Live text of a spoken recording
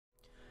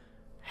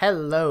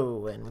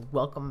Hello and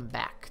welcome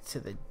back to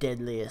the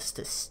deadliest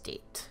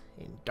estate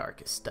in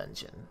Darkest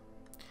Dungeon.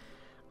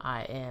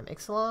 I am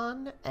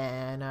Ixalan,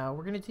 and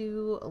we're going to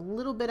do a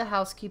little bit of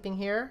housekeeping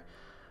here.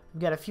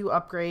 We've got a few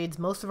upgrades.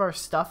 Most of our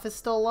stuff is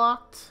still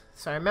locked.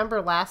 So I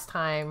remember last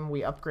time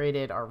we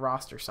upgraded our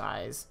roster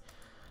size,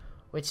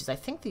 which is I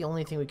think the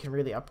only thing we can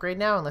really upgrade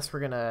now, unless we're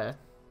going to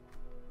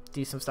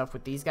do some stuff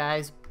with these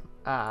guys.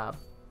 But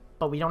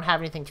we don't have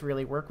anything to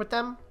really work with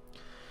them.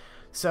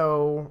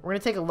 So we're going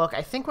to take a look.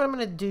 I think what I'm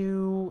going to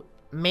do,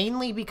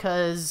 mainly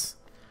because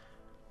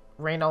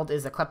Reynald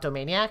is a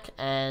kleptomaniac,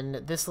 and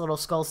this little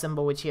skull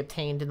symbol which he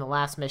obtained in the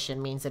last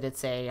mission means that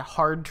it's a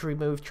hard to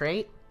remove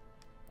trait,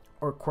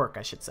 or quirk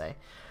I should say.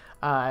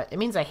 It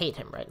means I hate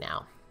him right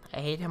now. I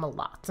hate him a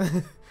lot.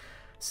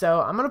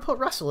 So I'm going to put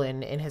Russell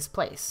in his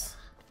place.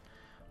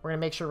 We're going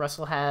to make sure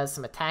Russell has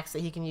some attacks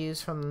that he can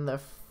use from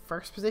the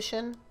first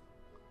position.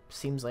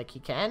 Seems like he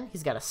can.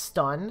 He's got a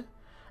stun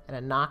and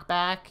a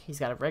knockback. He's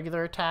got a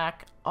regular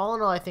attack. All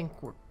in all, I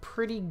think we're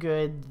pretty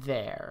good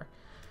there.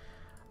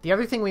 The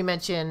other thing we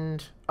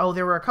mentioned... Oh,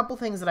 there were a couple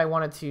things that I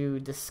wanted to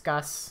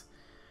discuss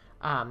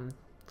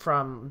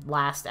from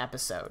last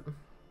episode.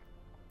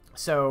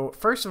 So,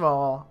 first of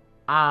all,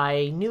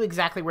 I knew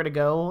exactly where to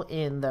go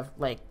in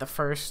the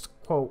first,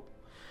 quote,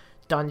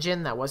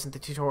 dungeon that wasn't the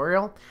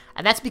tutorial.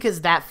 And that's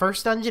because that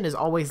first dungeon is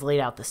always laid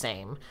out the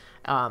same.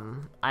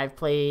 I've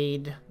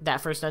played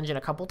that first dungeon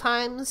a couple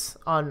times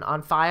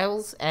on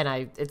files,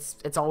 and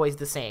it's always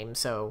the same.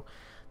 So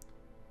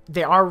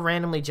they are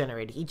randomly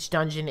generated. Each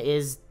dungeon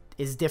is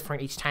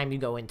different each time you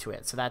go into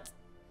it. So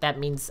that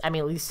means, I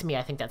mean, at least to me,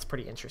 I think that's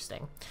pretty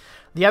interesting.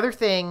 The other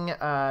thing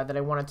that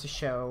I wanted to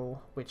show,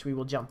 which we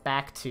will jump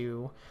back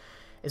to,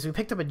 is we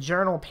picked up a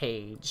journal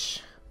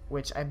page,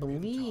 which I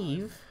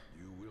believe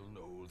you will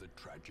know the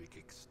tragic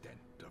extent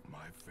of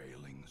my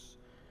failings.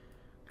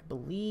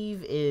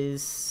 Believe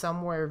is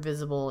somewhere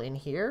visible in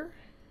here.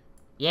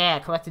 Yeah,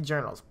 collected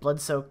journals.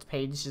 Blood-soaked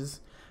pages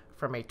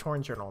from a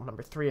torn journal,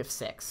 number 3 of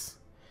 6.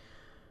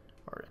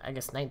 Or I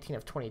guess 19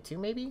 of 22,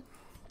 maybe?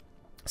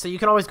 So you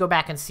can always go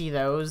back and see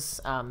those.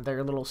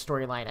 They're little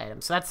storyline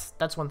items. So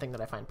that's one thing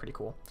that I find pretty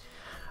cool.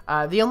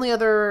 The only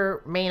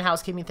other main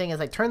housekeeping thing is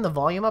I turned the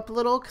volume up a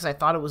little because I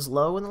thought it was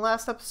low in the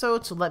last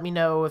episode. So let me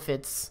know if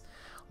it's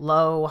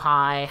low,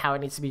 high, how it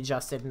needs to be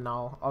adjusted, and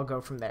I'll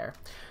go from there.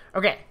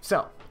 Okay,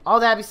 so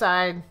all that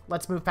aside,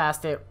 let's move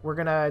past it. We're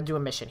going to do a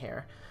mission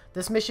here.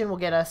 This mission will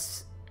get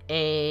us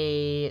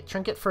a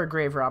trinket for a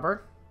grave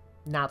robber.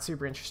 Not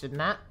super interested in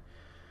that.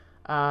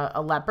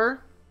 A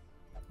leper.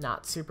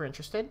 Not super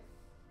interested.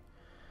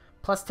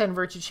 Plus 10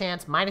 virtue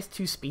chance, minus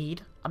 2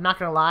 speed. I'm not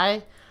going to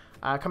lie.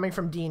 Coming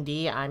from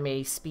D&D, I'm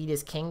a speed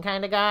is king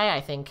kind of guy.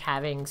 I think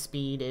having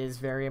speed is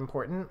very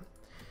important.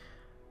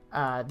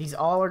 These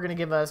all are going to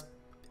give us,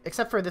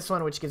 except for this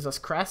one, which gives us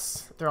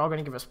crests, they're all going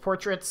to give us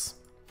portraits.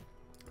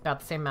 About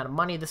the same amount of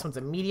money. This one's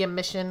a medium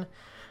mission.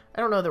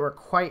 I don't know that we're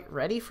quite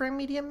ready for a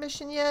medium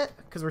mission yet,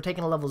 because we're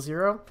taking a level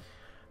 0.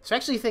 So I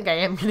actually think I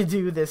am going to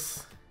do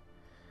this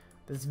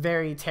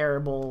very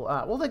terrible...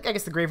 well, I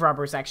guess the grave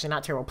robber is actually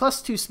not terrible.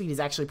 Plus 2 speed is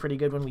actually pretty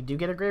good when we do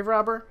get a grave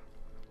robber.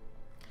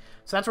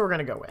 So that's what we're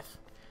going to go with.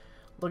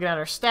 Looking at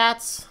our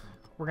stats,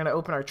 we're going to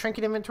open our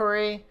trinket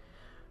inventory.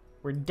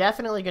 We're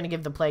definitely going to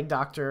give the plague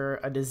doctor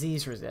a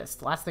disease resist.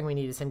 The last thing we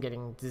need is him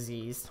getting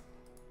diseased.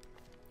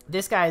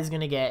 This guy is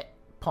going to get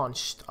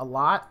punched a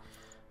lot.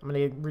 I'm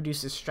going to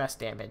reduce his stress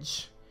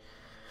damage.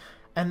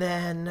 And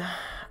then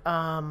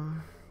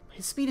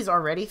his speed is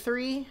already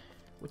 3,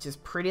 which is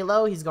pretty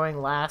low. He's going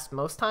last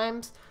most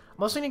times.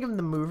 I'm also going to give him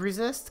the move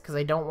resist because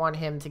I don't want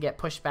him to get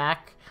pushed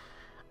back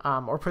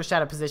or pushed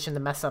out of position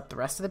to mess up the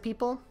rest of the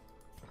people.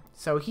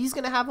 So he's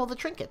going to have all the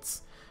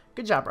trinkets.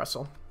 Good job,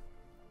 Russell.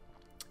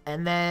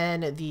 And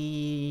then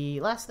the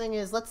last thing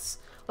is let's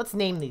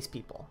name these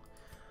people.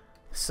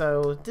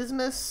 So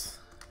Dismas,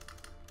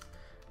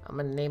 I'm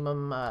going to name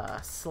him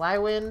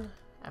Slywin,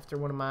 after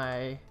one of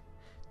my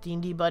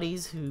D&D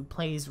buddies who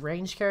plays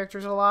ranged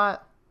characters a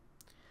lot.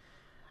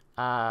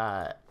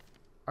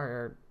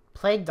 Our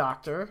Plague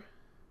Doctor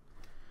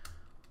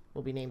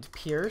will be named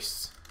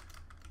Pierce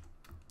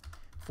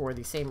for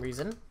the same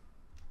reason.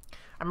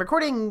 I'm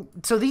recording...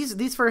 So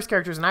these first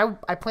characters, and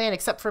I plan,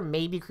 except for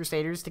maybe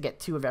Crusaders, to get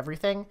 2 of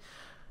everything.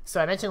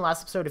 So I mentioned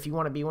last episode, if you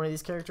want to be one of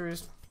these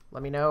characters,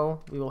 let me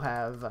know. We will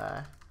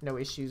have no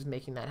issues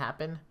making that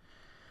happen.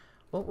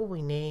 What will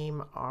we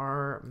name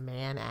our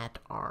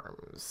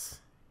man-at-arms?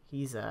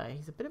 He's a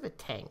bit of a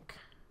tank.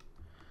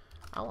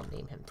 I will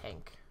name him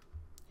Tank.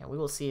 And we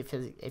will see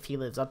if he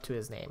lives up to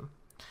his name.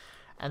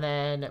 And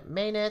then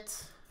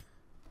Mainit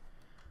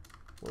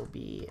will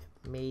be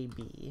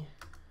maybe.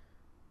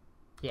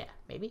 Yeah,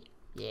 maybe?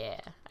 Yeah.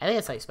 I think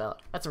that's how you spell it.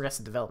 That's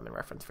Arrested Development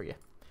reference for you.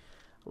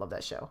 I love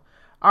that show.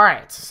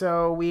 Alright,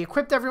 so we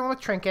equipped everyone with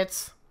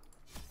trinkets.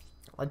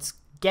 Let's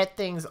get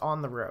things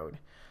on the road.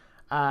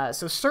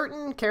 So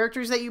certain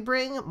characters that you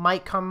bring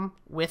might come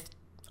with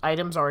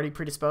items already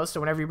predisposed. So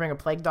whenever you bring a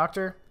Plague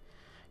Doctor,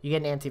 you get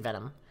an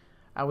anti-venom.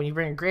 When you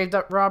bring a grave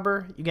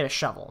robber, you get a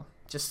shovel.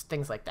 just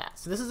things like that.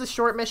 So this is a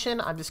short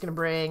mission. I'm just going to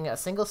bring a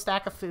single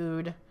stack of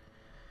food,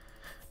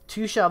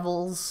 2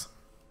 shovels.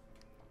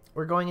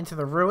 We're going into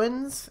the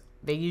ruins.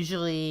 They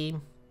usually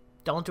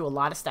don't do a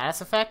lot of status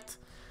effect.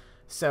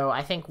 So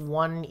I think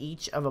 1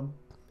 each of a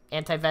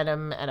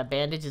anti-venom and a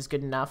bandage is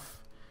good enough.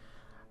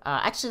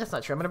 Actually, that's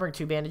not true. I'm going to bring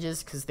 2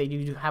 bandages because they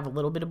do have a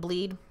little bit of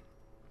bleed.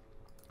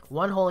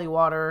 1 holy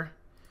water,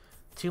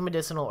 2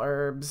 medicinal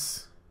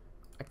herbs,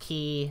 a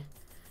key,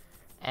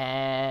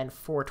 and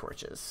 4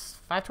 torches.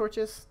 5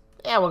 torches?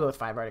 Yeah, we'll go with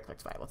 5. I already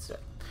clicked 5. Let's do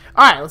it.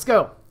 All right, let's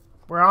go.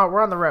 We're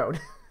on the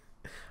road.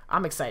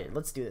 I'm excited.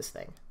 Let's do this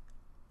thing.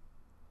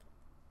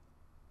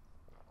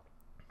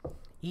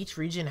 Each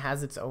region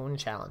has its own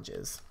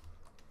challenges.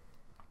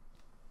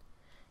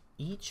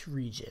 Each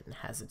region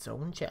has its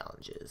own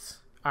challenges.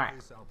 All right.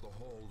 Trace out the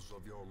halls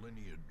of your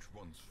lineage,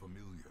 once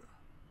familiar,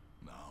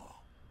 now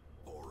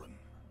foreign.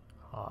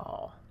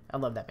 Oh, I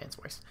love that man's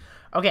voice.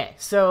 Okay,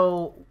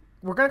 so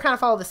we're going to kind of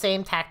follow the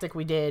same tactic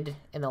we did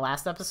in the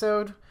last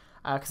episode,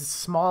 because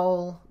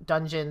small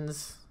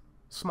dungeons,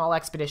 small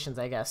expeditions,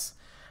 I guess,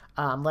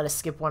 let us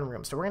skip 1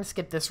 room. So we're going to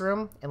skip this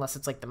room, unless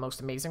it's like the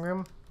most amazing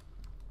room.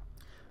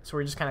 So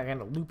we're just kind of going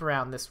to loop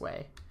around this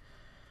way.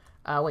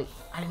 Wait,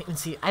 I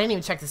didn't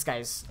even check this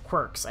guy's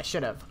quirks. I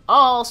should have.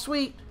 Oh,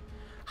 sweet.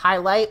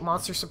 Highlight,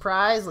 monster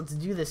surprise. Let's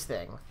do this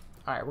thing.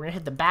 All right, we're going to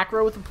hit the back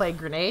row with the plague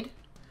grenade.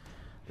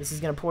 This is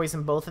going to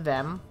poison both of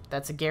them.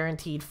 That's a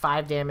guaranteed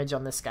 5 damage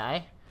on this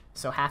guy.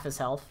 So half his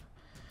health.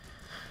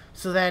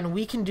 So then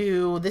we can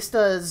do, this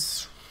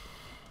does,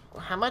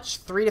 how much?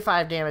 3 to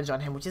 5 damage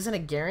on him, which isn't a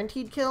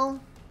guaranteed kill.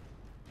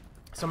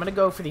 So I'm going to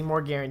go for the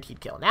more guaranteed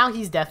kill. Now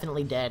he's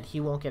definitely dead. He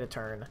won't get a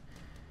turn.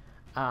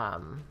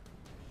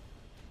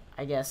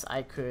 I guess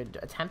I could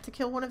attempt to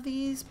kill one of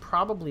these.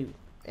 Probably,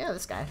 yeah,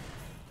 this guy.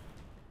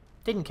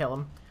 Didn't kill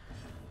him.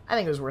 I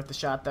think it was worth the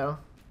shot, though.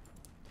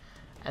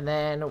 And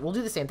then we'll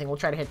do the same thing. We'll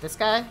try to hit this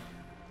guy.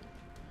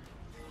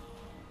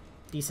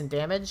 Decent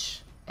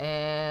damage.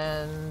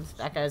 And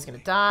that guy's going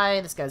to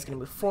die. This guy's going to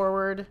move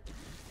forward.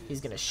 He's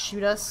going to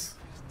shoot us.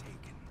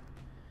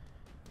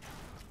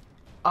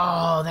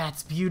 Oh,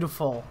 that's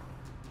beautiful.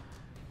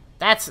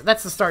 That's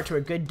the start to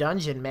a good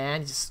dungeon,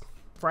 man. Just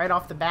right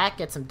off the bat,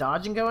 get some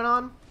dodging going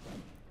on.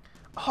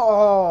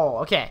 Oh,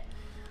 okay.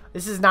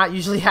 This is not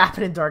usually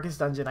happen in Darkest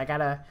Dungeon. I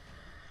gotta...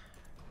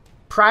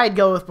 Pride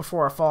goeth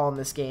before a fall in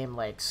this game,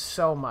 like,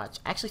 so much.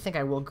 I actually think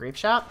I will Grape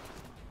Shot.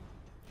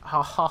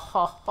 Ha ha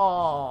ha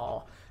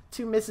ha.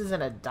 2 misses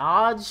and a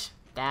dodge?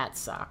 That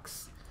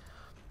sucks.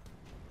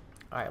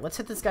 Alright, let's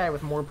hit this guy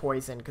with more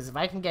poison, because if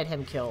I can get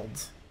him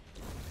killed...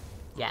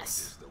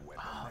 Yes.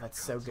 Oh,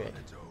 that's so good.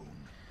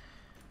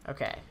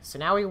 Okay, so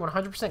now we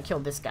 100%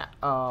 killed this guy.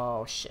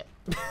 Oh, shit.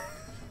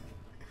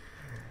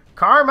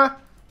 Karma!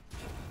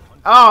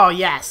 Oh,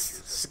 yes.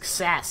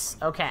 Success.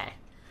 Okay.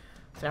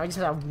 So now we just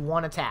have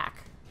 1 attack.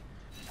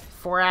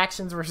 4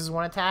 actions versus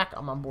 1 attack.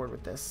 I'm on board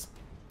with this.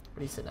 What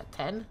are you sitting at?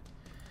 10? Can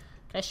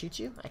I shoot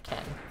you? I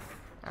can.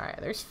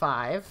 Alright, there's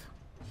 5.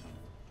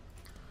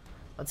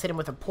 Let's hit him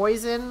with a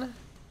poison.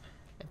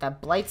 If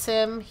that blights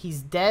him,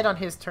 he's dead on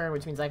his turn,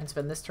 which means I can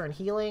spend this turn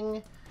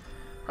healing.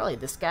 Probably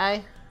this guy.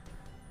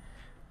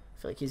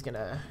 I feel like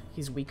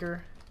he's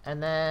weaker.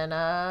 And then,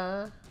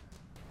 how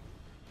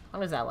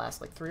long does that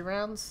last? Like 3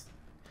 rounds?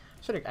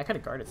 I could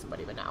have guarded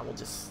somebody, but now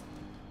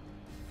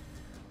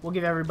we'll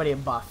give everybody a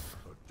buff.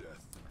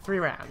 3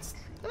 rounds.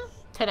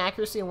 10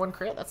 accuracy and 1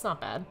 crit. That's not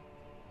bad.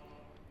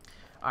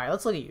 Alright,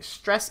 let's look at you.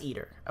 Stress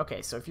Eater.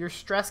 Okay, so if your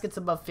stress gets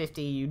above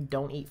 50, you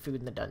don't eat food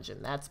in the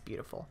dungeon. That's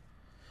beautiful.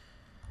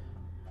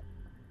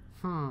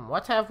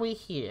 What have we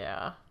here?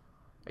 Are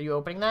you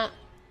opening that?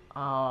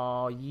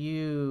 Oh,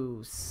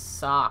 you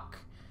suck.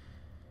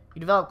 You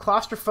developed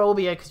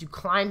claustrophobia because you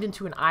climbed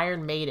into an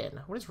Iron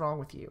Maiden. What is wrong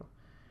with you?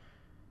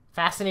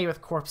 Fascinated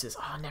with corpses.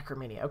 Oh,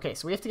 necromania. Okay,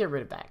 so we have to get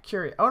rid of that.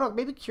 Curious. Oh, no,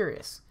 maybe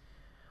curious.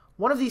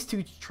 One of these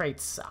 2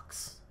 traits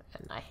sucks,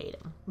 and I hate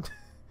him.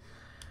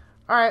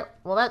 Alright,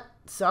 well, that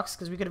sucks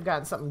because we could have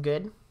gotten something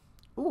good.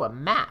 Ooh, a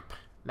map.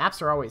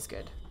 Maps are always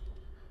good.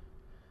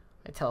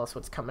 They tell us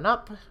what's coming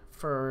up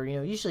for, you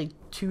know, usually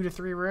 2 to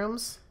 3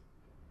 rooms.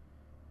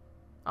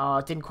 Oh,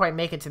 it didn't quite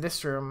make it to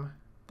this room.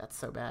 That's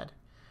so bad.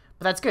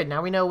 But that's good.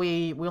 Now we know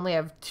we only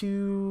have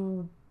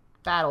 2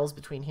 battles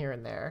between here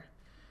and there.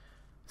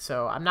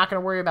 So I'm not going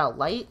to worry about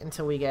light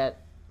until we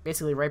get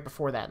basically right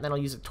before that. And then I'll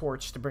use a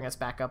torch to bring us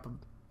back up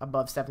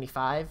above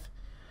 75.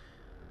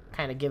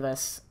 Kind of give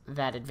us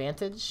that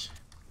advantage.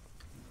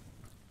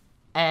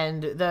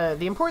 And the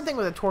important thing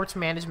with the torch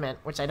management,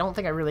 which I don't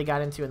think I really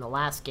got into in the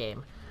last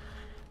game,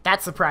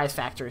 that surprise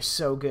factor is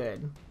so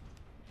good.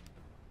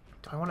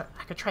 I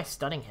could try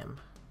stunning him.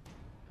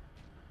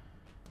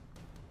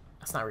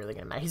 That's not really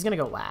going to matter. He's going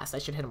to go last. I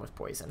should hit him with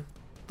poison.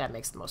 That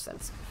makes the most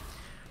sense.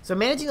 So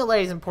managing the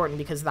light is important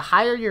because the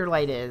higher your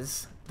light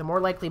is, the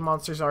more likely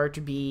monsters are to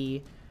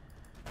be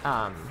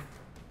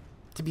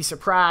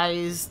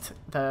surprised.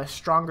 The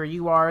stronger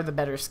you are, the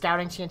better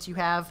scouting chance you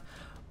have.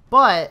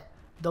 But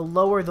the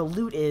lower the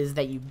loot is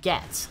that you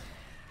get.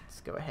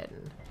 Let's go ahead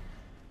and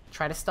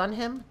try to stun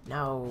him.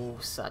 No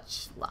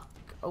such luck.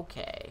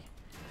 Okay.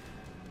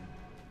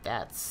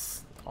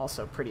 That's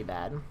also pretty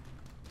bad.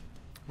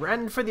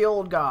 Rend for the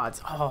old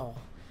gods. Oh.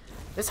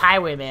 This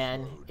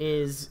highwayman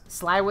is...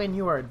 Slywin,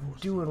 you are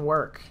doing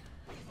work.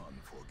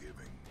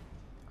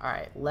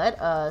 Alright,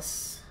 let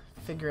us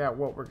figure out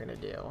what we're gonna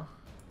do.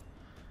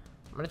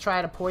 I'm gonna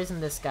try to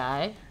poison this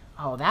guy.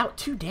 Oh, that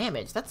 2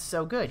 damage. That's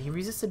so good. He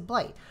resisted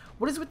blight.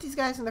 What is with these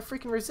guys and the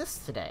freaking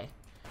resist today?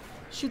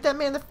 Shoot that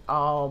man in the...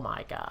 Oh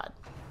my god.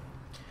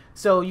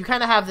 So you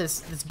kind of have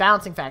this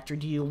balancing factor.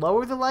 Do you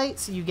lower the light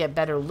so you get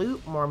better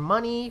loot, more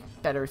money,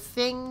 better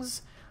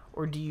things?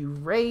 Or do you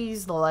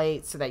raise the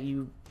light so that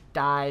you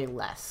die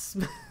less?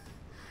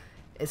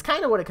 It's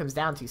kind of what it comes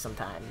down to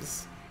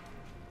sometimes.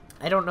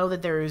 I don't know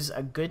that there's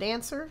a good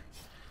answer.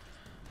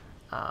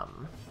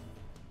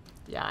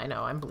 Yeah, I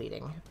know, I'm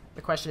bleeding.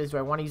 The question is, do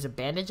I want to use a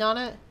bandage on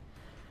it?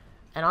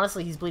 And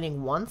honestly, he's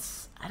bleeding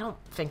once. I don't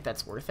think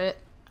that's worth it.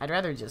 I'd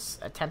rather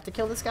just attempt to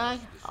kill this guy.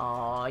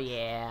 Oh,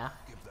 yeah.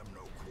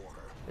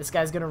 This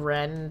guy's gonna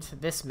rend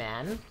this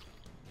man.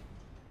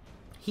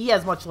 He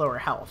has much lower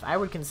health. I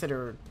would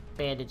consider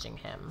bandaging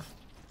him.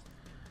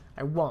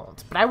 I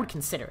won't, but I would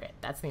consider it.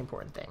 That's the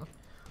important thing.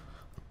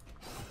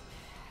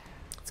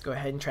 Let's go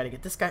ahead and try to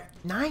get this guy.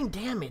 9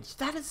 damage.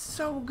 That is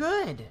so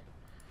good.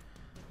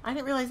 I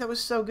didn't realize that was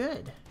so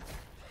good.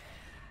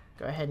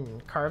 Go ahead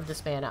and carve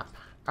this man up.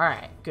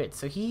 Alright, good.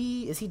 So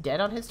is he dead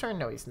on his turn?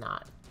 No, he's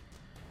not.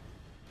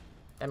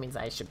 That means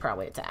I should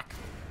probably attack.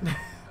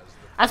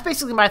 That's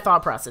basically my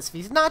thought process. If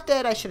he's not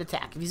dead, I should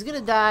attack. If he's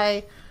gonna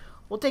die,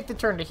 we'll take the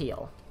turn to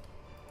heal.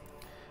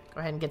 Go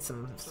ahead and get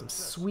some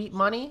sweet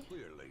money.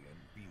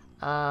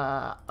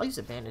 I'll use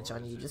a bandage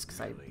on you just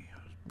because I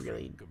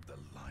really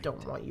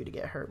don't want you to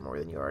get hurt more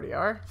than you already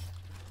are.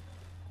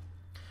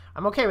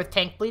 I'm okay with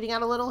Tank bleeding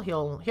out a little.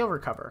 He'll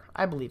recover.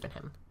 I believe in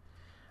him.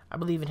 I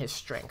believe in his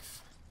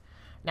strength.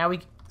 Now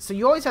so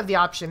you always have the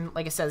option,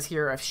 like it says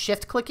here, of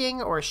shift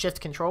clicking or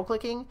shift control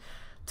clicking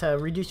to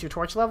reduce your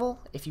torch level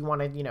if you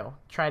want to, you know,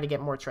 try to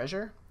get more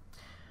treasure.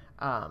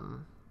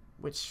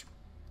 Which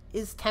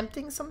is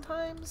tempting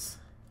sometimes.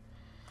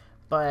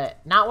 But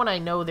not when I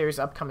know there's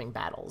upcoming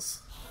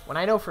battles. When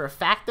I know for a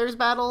fact there's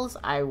battles,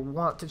 I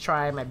want to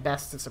try my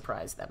best to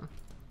surprise them.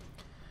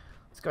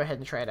 Let's go ahead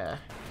and try to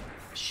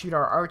shoot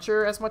our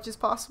archer as much as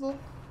possible.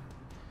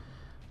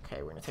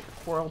 Okay, we're going to take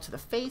a quarrel to the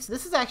face.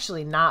 This is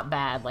actually not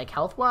bad, like,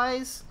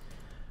 health-wise.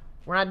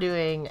 We're not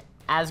doing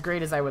as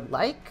great as I would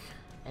like.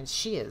 And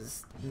she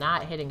is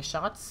not hitting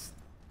shots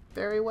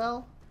very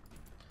well.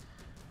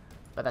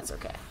 But that's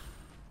okay.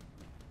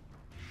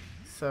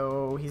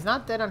 So, he's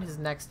not dead on his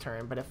next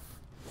turn, but if...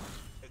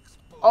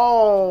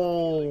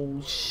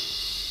 Oh,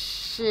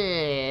 shiz.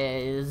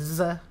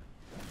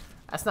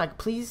 That's not...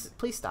 Please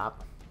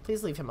stop.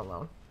 Please leave him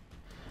alone.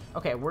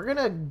 Okay, we're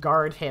gonna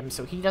guard him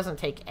so he doesn't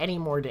take any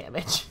more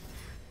damage.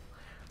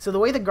 So the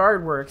way the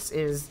guard works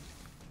is,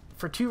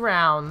 for 2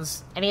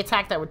 rounds, any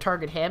attack that would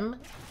target him,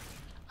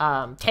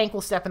 Tank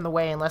will step in the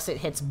way unless it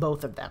hits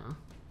both of them.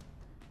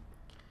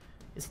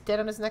 Is he dead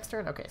on his next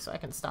turn? Okay, so I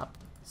can stop.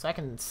 So I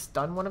can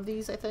stun one of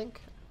these, I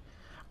think.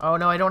 Oh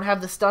no, I don't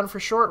have the stun for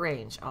short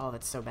range. Oh,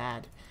 that's so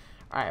bad.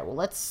 Alright, well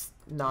let's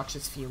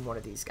Noxious Fume one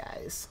of these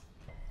guys.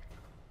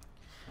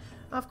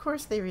 Of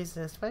course they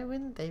resist. Why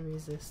wouldn't they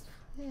resist?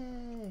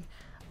 Yay.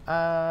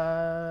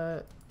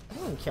 I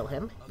can kill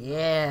him.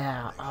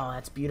 Yeah. Oh,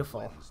 that's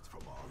beautiful.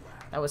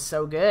 That was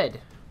so good.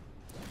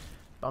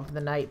 Bump in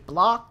the Night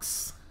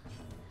blocks.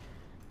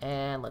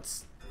 And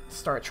let's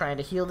start trying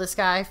to heal this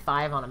guy.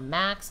 5 on a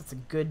max. That's a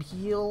good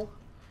heal.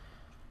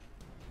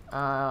 You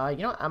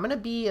know what? I'm going to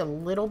be a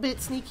little bit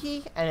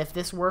sneaky. And if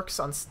this works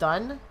on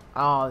stun...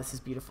 Oh, this is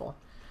beautiful.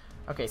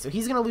 Okay, so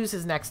he's going to lose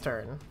his next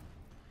turn.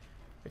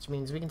 Which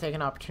means we can take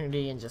an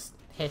opportunity and just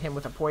hit him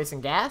with a poison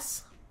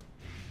gas.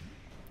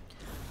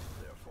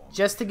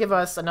 Just to give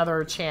us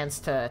another chance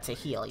to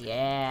heal.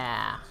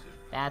 Yeah.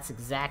 That's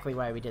exactly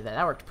why we did that.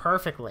 That worked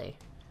perfectly.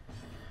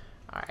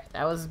 Alright,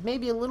 that was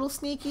maybe a little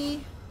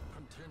sneaky.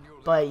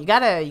 But you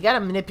gotta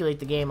manipulate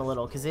the game a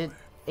little, because it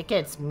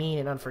gets mean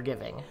and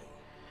unforgiving.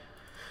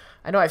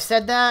 I know I've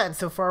said that, and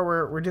so far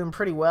we're doing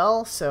pretty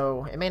well,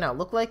 so it may not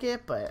look like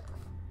it, but...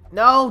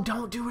 No,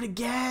 don't do it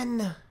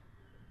again!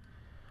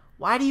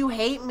 Why do you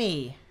hate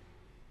me?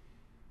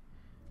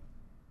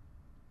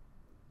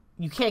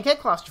 You can't get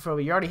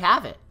claustrophobia, you already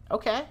have it.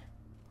 Okay.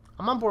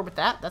 I'm on board with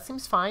that. That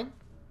seems fine.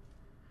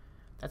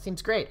 That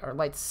seems great. Our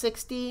light's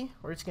 60.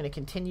 We're just going to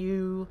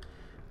continue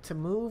to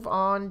move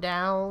on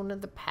down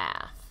the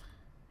path.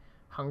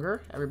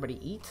 Hunger. Everybody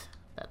eat.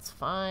 That's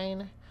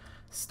fine.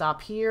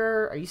 Stop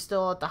here. Are you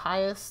still at the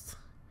highest?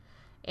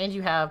 And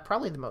you have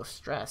probably the most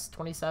stress.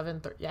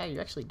 27, 30. Yeah, you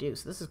actually do.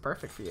 So this is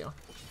perfect for you.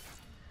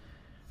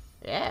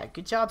 Yeah,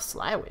 good job,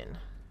 Slywin.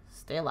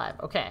 Stay alive.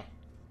 Okay.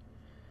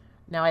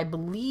 Now, I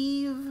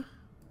believe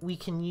we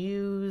can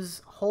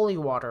use holy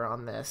water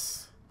on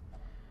this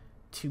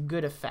to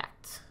good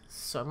effect.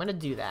 So I'm going to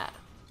do that.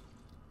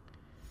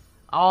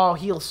 Oh,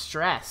 heal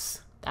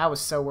stress. That was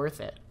so worth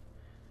it.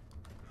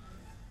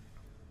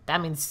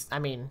 That means, I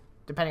mean,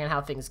 depending on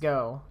how things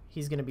go,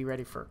 he's going to be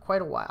ready for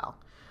quite a while.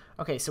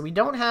 Okay, so we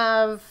don't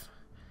have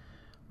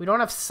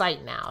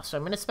sight now, so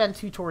I'm going to spend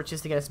 2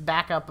 torches to get us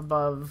back up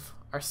above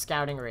our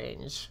scouting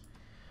range,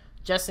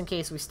 just in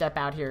case we step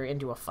out here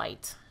into a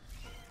fight.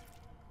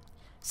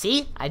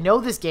 See? I know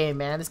this game,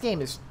 man. This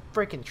game is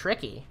freaking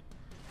tricky.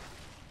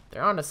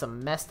 They're onto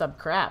some messed up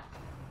crap.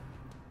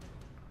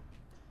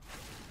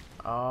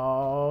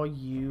 Oh,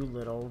 you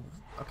little...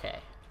 Okay.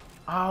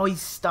 Oh,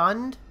 he's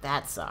stunned?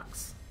 That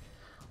sucks.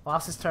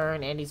 Lost his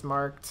turn, and he's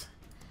marked.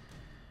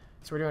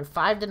 So we're doing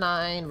 5 to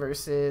 9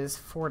 versus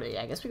 4 to 8.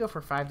 I guess we go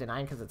for 5 to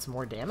 9 because it's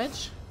more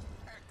damage.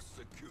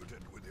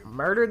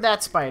 Murdered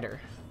that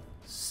spider.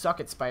 Suck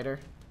it, spider.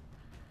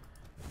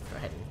 Go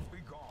ahead.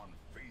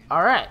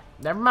 Alright,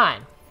 never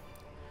mind.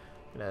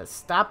 I'm gonna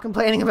stop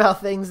complaining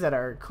about things that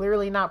are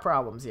clearly not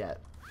problems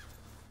yet.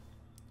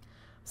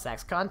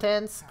 Sacks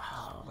contents.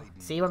 Oh,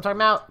 see what I'm talking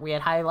about? We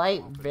had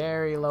highlight,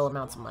 very low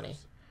amounts of money.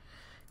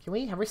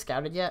 Have we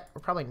scouted yet?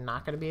 We're probably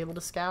not going to be able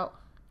to scout.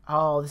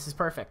 Oh, this is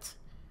perfect.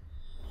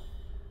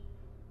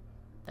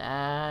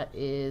 That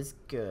is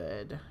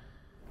good.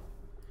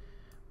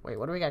 Wait,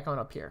 what do we got going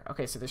up here?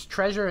 Okay, so there's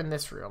treasure in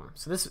this room.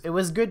 So it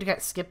was good to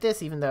skip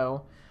this, even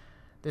though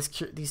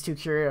these 2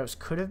 curios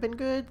could have been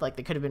good. Like,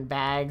 they could have been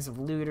bags of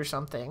loot or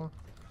something.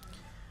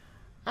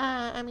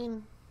 I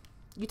mean,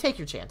 you take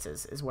your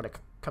chances, is what it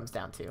comes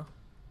down to.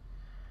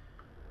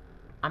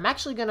 I'm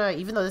actually gonna,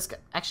 even though this guy,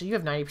 actually you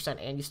have 90%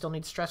 and you still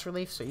need stress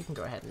relief, so you can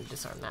go ahead and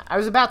disarm that. I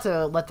was about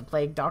to let the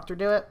plague doctor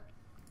do it,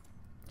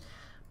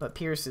 but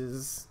Pierce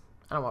is,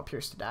 I don't want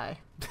Pierce to die.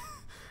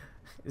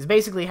 It's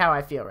basically how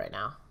I feel right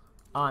now.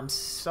 Oh, I'm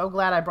so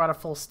glad I brought a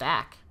full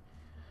stack.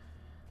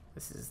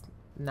 This is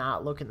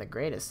not looking the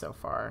greatest so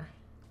far.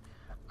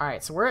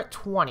 Alright, so we're at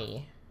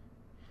 20.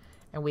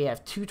 And we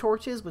have 2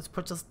 torches, which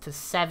puts us to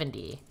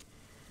 70.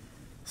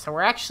 So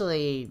we're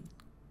actually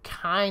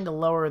kind of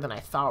lower than I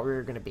thought we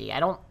were going to be.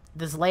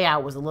 This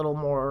layout was a little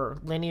more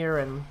linear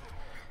and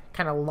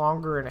kind of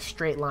longer in a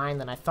straight line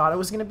than I thought it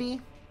was going to be.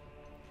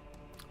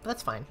 But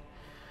that's fine.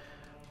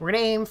 We're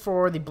going to aim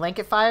for the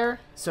blanket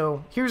fire.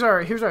 So here's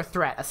our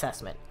threat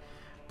assessment.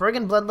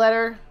 Brigand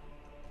Bloodletter.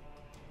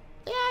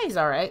 Yeah, he's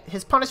alright.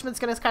 His punishment's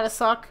going to kind of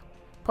suck.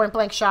 Point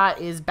blank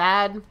shot is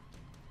bad.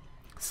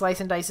 Slice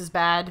and dice is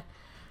bad.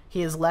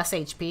 He has less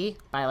HP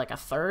by like a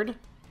third.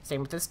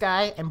 Same with this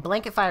guy. And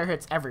blanket fire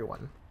hits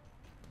everyone.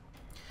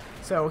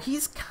 So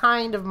he's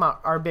kind of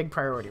our big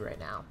priority right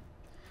now.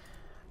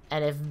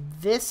 And if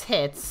this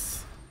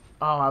hits...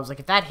 Oh, I was like,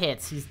 if that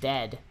hits, he's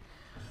dead.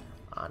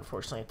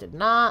 Unfortunately, it did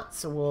not.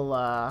 So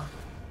we'll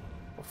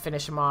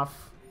finish him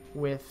off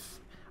with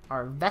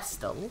our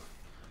Vestal,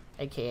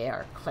 aka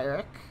our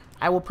Cleric.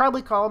 I will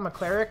probably call him a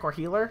Cleric or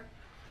Healer.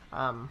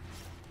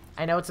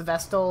 I know it's a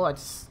Vestal.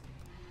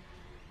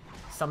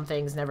 Some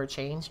things never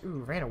change.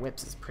 Ooh, Rain of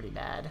Whips is pretty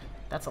bad.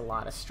 That's a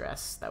lot of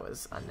stress. That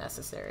was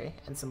unnecessary.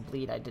 And some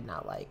bleed I did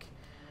not like.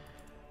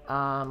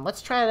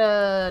 Let's try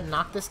to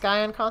knock this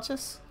guy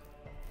unconscious.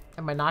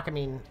 And by knock, I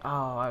mean...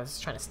 Oh, I was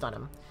trying to stun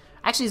him.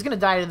 Actually, he's going to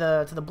die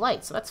to the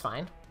Blight, so that's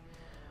fine.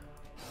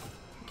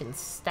 We can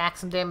stack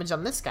some damage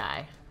on this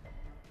guy.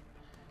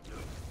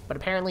 But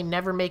apparently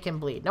never make him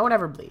bleed. No one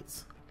ever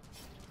bleeds.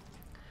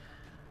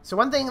 So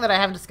one thing that I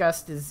haven't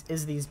discussed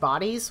is these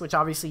bodies, which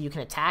obviously you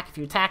can attack. If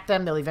you attack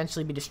them, they'll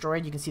eventually be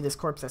destroyed. You can see this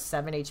corpse has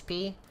 7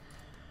 HP.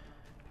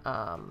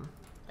 I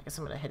guess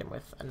I'm going to hit him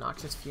with a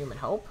Noxious Fume and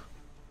hope.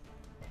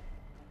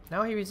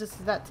 No, he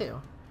resisted that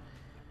too.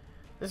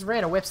 This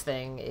Rain of Whips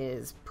thing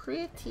is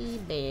pretty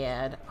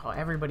bad. Oh,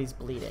 everybody's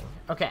bleeding.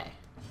 Okay.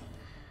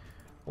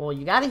 Well,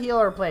 you gotta heal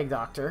our Plague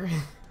Doctor.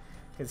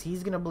 Because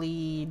he's gonna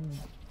bleed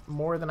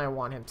more than I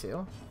want him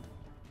to.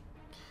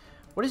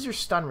 What is your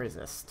stun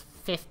resist?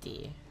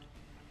 50.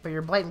 But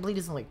your Blight and Bleed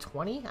is only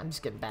 20? I'm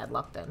just getting bad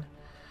luck then.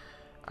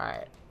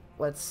 Alright.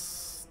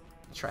 Let's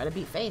try to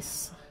beat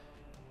face.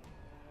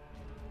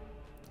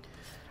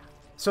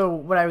 So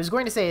what I was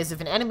going to say is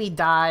if an enemy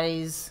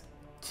dies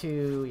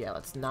to... Yeah,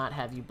 let's not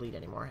have you bleed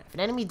anymore. If an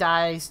enemy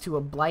dies to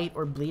a Blight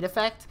or Bleed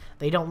effect,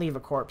 they don't leave a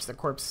corpse. The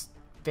corpse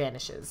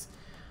vanishes,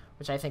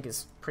 which I think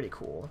is pretty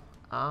cool.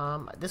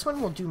 This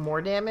one will do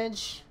more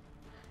damage,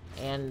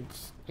 and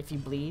if you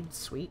bleed,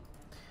 sweet.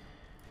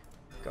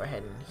 Go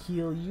ahead and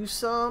heal you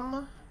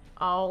some.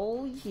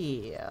 Oh,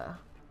 yeah.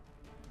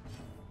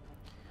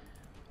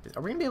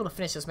 Are we going to be able to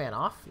finish this man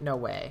off? No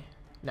way.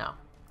 No,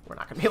 we're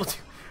not going to be able to.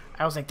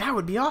 I was like, that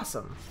would be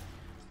awesome.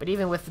 But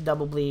even with the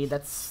double bleed,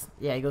 that's...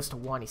 Yeah, he goes to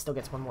 1. He still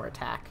gets 1 more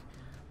attack.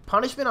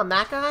 Punishment on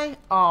that guy?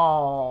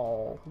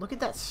 Oh, look at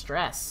that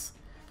stress.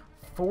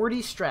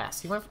 40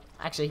 stress. He went...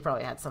 Actually, he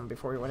probably had some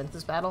before he went into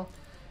this battle.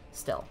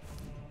 Still,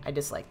 I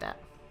dislike that.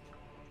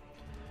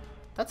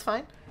 That's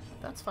fine.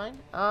 That's fine.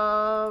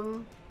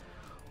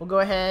 We'll go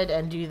ahead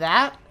and do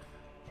that.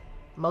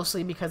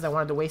 Mostly because I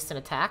wanted to waste an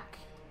attack.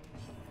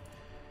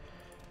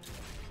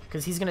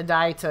 Because he's going to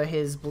die to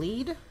his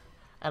bleed.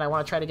 And I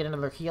want to try to get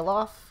another heal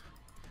off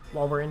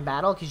while we're in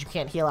battle, because you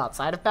can't heal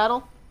outside of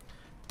battle.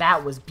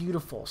 That was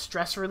beautiful.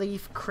 Stress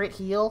relief, crit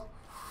heal.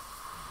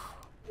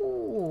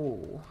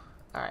 Ooh.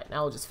 Alright,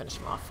 now we'll just finish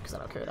him off, because I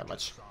don't care that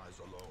much.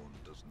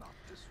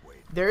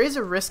 There is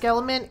a risk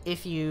element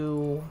if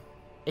you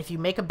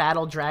make a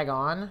battle drag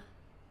on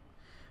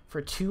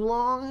for too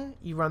long,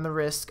 you run the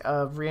risk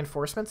of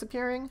reinforcements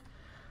appearing.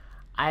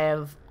 I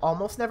have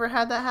almost never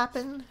had that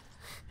happen,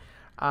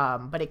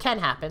 but it can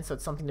happen, so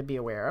it's something to be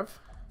aware of.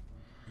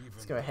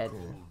 Let's go ahead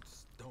and...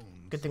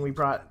 Good thing we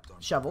brought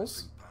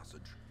shovels.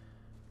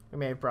 We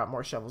may have brought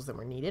more shovels than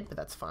were needed, but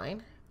that's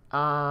fine.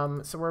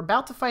 So we're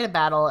about to fight a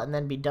battle and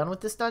then be done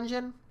with this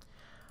dungeon.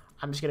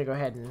 I'm just going to go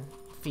ahead and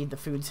feed the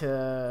food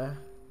to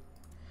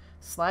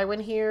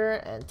Slywin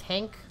here, and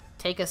Tank,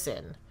 take us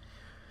in.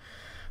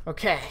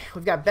 Okay,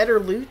 we've got better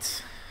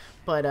loot,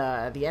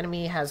 but the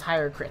enemy has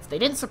higher crits. They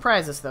didn't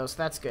surprise us, though, so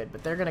that's good,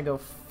 but they're going to go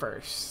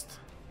first.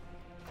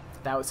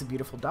 That was a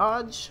beautiful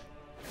dodge.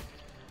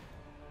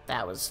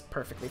 That was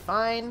perfectly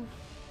fine.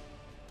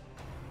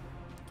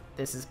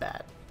 This is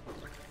bad.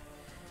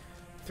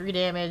 3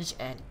 damage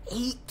and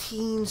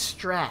 18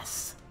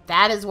 stress.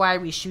 That is why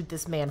we shoot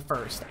this man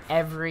first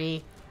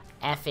every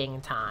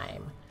effing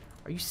time.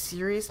 Are you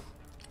serious?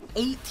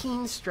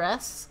 18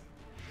 stress?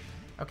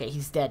 Okay,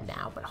 he's dead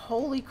now, but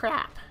holy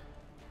crap.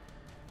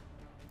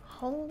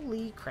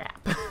 Holy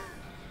crap.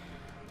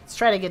 Let's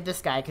try to get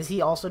this guy, because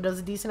he also does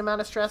a decent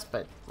amount of stress,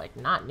 but, like,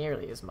 not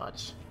nearly as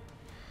much.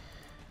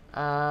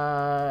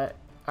 Alright,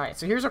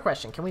 so here's our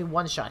question. Can we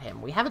one-shot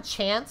him? We have a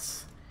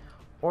chance,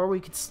 or we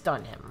could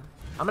stun him.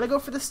 I'm going to go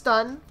for the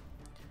stun,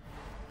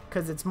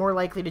 because it's more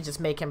likely to just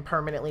make him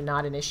permanently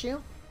not an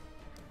issue.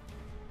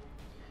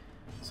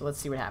 So let's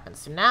see what happens.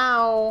 So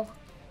now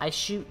I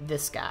shoot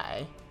this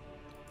guy,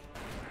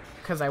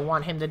 because I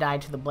want him to die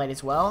to the blight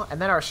as well.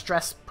 And then our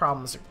stress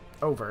problems are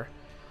over.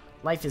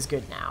 Life is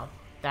good now.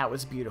 That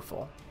was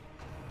beautiful.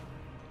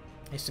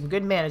 There's some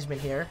good management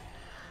here.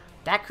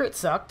 That crit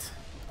sucked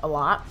a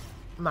lot.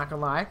 I'm not going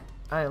to lie.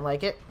 I didn't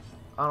like it.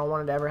 I don't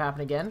want it to ever happen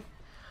again.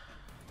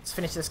 Let's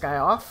finish this guy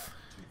off.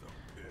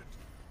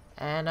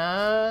 And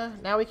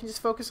now we can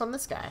just focus on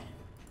this guy.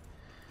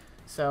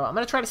 So I'm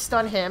going to try to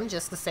stun him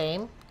just the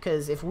same,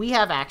 because if we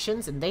have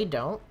actions and they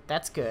don't,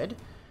 that's good.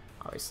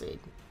 Obviously,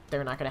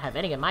 they're not going to have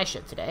any of my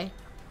shit today.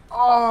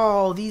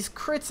 Oh, these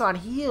crits on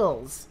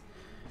heals.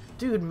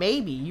 Dude,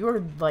 maybe.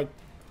 You're, like,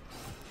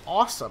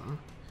 awesome.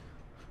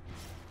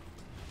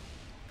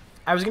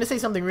 I was going to say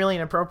something really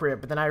inappropriate,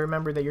 but then I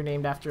remembered that you're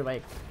named after,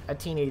 like, a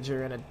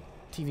teenager in a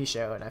TV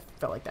show, and I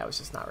felt like that was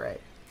just not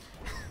right.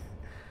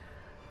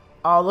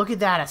 Oh, look at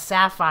that, a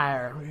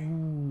sapphire.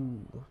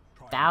 Ooh,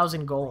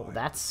 1,000 gold.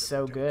 That's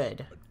so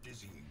good.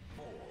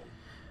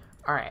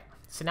 All right,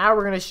 so now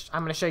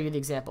I'm gonna show you the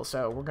example.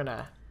 So we're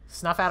gonna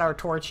snuff out our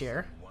torch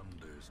here,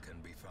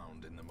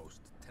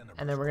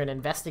 and then we're gonna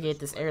investigate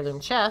this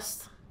heirloom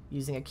chest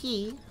using a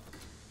key,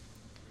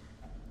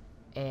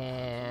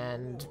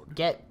 and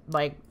get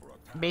like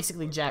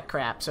basically jack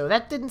crap. So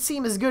that didn't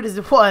seem as good as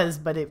it was,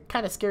 but it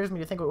kind of scares me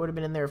to think what would have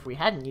been in there if we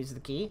hadn't used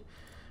the key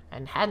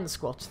and hadn't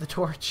squelched the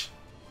torch.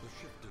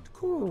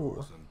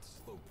 Ooh.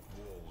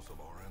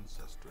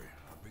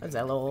 What's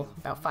that little,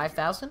 about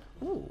 5,000?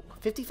 Ooh,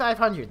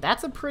 5,500.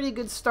 That's a pretty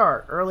good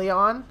start early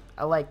on.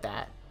 I like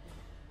that.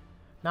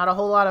 Not a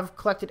whole lot of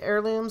collected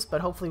heirlooms,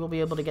 but hopefully we'll be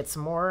able to get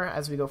some more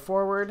as we go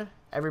forward.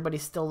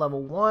 Everybody's still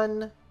level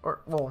 1. Or,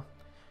 well,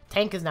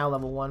 Tank is now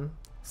level 1.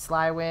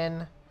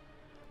 Slywin.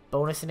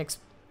 Bonus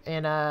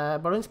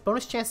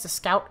bonus chance to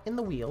scout in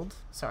the Weald.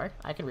 Sorry,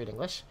 I can read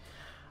English.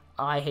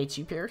 I hate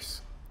you,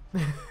 Pierce.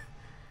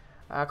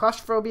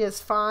 Claustrophobia is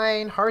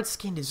fine. Hard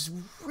skinned is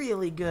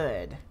really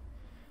good.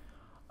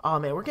 Oh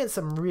man, we're getting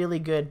some really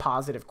good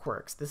positive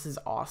quirks. This is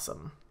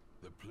awesome.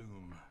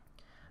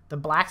 The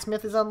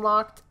blacksmith is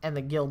unlocked and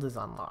the guild is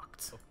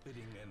unlocked.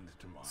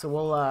 So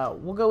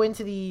we'll go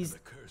into these.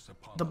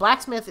 The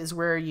blacksmith is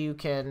where you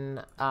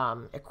can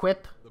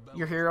equip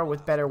your hero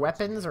with better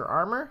weapons or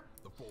armor.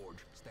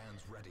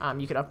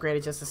 You can upgrade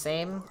it just the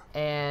same.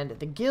 And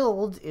the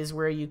guild is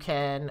where you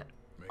can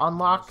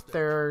unlock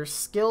their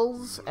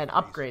skills and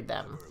upgrade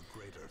them,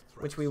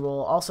 which we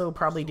will also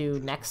probably do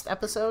next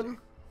episode.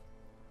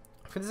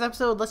 For this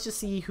episode, let's just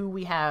see who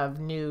we have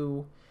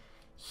new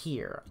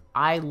here.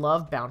 I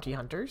love bounty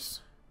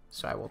hunters,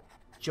 so I will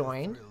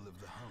join.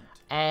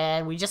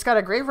 And we just got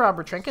a grave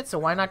robber trinket, so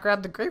why not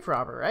grab the grave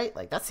robber, right?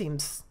 Like that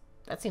seems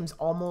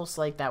almost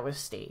like that was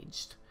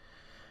staged.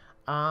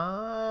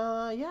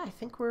 Yeah, I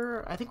think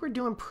we're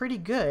doing pretty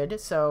good.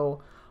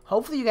 So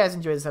hopefully you guys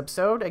enjoyed this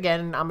episode.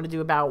 Again, I'm gonna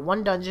do about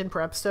 1 dungeon per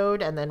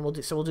episode, and then we'll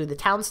do the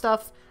town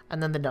stuff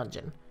and then the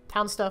dungeon.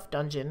 Town stuff,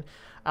 dungeon.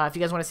 If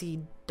you guys want to see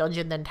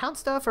dungeon then town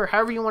stuff, or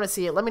however you want to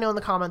see it, let me know in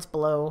the comments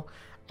below.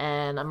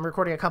 And I'm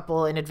recording a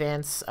couple in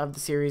advance of the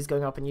series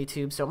going up on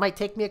YouTube, so it might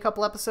take me a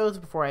couple episodes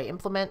before I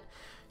implement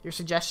your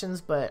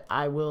suggestions, but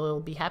I will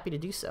be happy to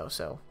do so.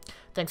 So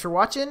thanks for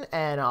watching,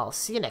 and I'll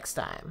see you next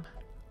time.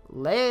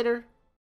 Later.